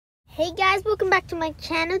Hey guys, welcome back to my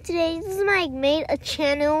channel. Today, I made a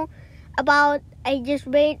channel about, I just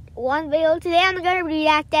made one video. Today I'm gonna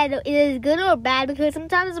react that it is good or bad because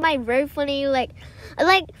sometimes it might be very funny. When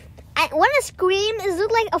I scream, it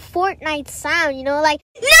looks like a Fortnite sound, you know, like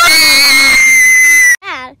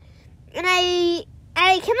yeah. And I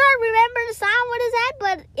cannot remember the sound. What is that?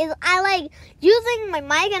 But I like using my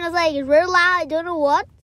mic and it's like it's real loud. I don't know what.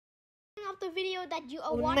 Of the video that you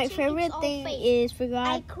are watching, my favorite thing is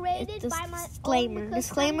I created it's by my disclaimer.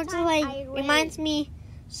 Disclaimer just reminds me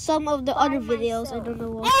some of the by other videos. myself. I don't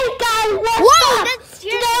know what. Hey guys, what's Whoa, up? that's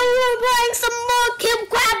Today we're playing some more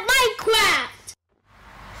KimCrab Minecraft.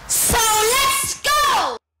 So let's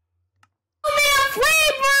go. Give me a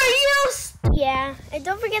flavor, Yeah, and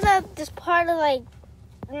don't forget that this part of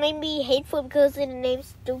made me hateful because the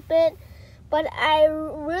name's stupid. But I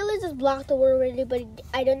really just blocked the word already, but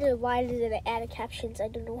I don't know why did it add captions. I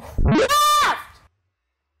don't know. Yes!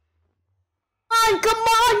 Come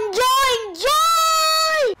on, join!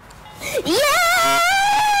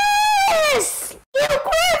 Yes! You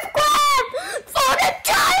Crab for the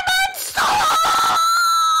diamond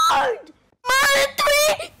sword!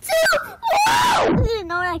 3, 2, 1! I didn't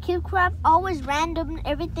know that KimCrab always random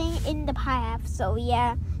everything in the path. So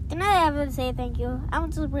yeah, didn't I ever say thank you?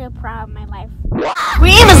 I'm just real proud of my life.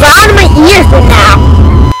 Scream is on my ears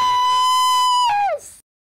now.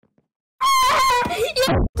 I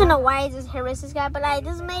don't know why I just harass this guy, but I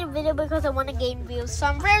just made a video because I want to gain views. So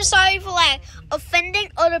I'm very sorry for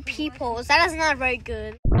offending other people. That is not very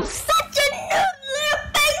good. Such a noob little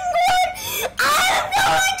penguin! I'm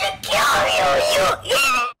going to kill you, you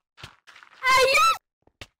idiot!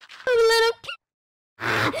 Little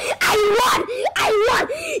I won!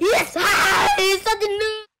 Yes! He's such a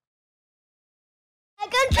noob! I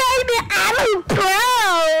can tell me I'm a pro!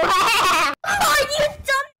 Oh, you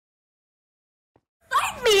dumb!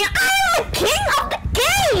 Fight me! I'm the king of the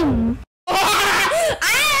game!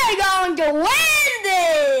 I'm going to win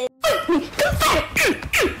this! Fight me! Come fight!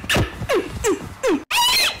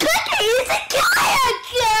 Cookie is a killer!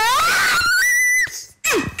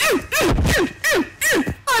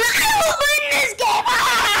 I will win this game!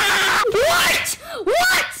 What?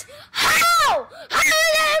 How? How is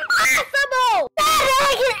that impossible? That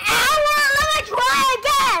like an hour? Let me try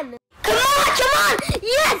again! Come on!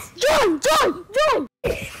 Yes! Join!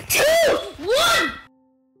 2, 1!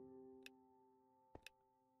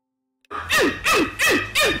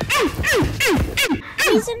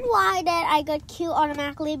 Reason why that I got killed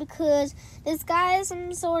automatically because this guy is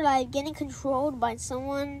some sort of getting controlled by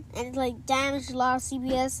someone and damaged a lot of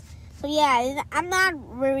CPS. So yeah, I'm not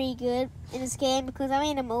very good in this game because I'm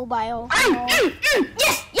in a mobile.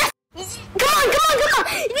 Yes! Come on!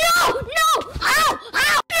 No! Ow!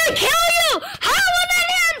 I'm gonna kill you! How would that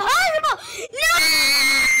be impossible?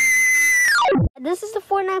 No! This is the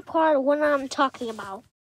Fortnite part when I'm talking about.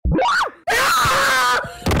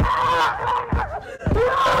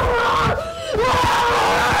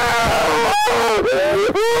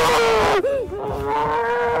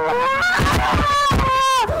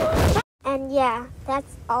 And yeah,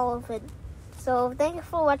 that's all of it. So thank you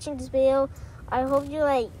for watching this video. I hope you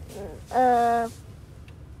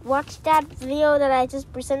watch that video that I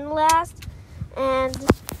just presented last. And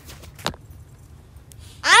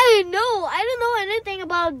I don't know anything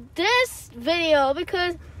about this video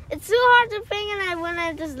because it's so hard to think and I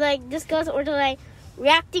wanna just discuss or to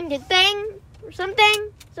reacting to thing or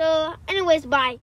something. So anyways, bye.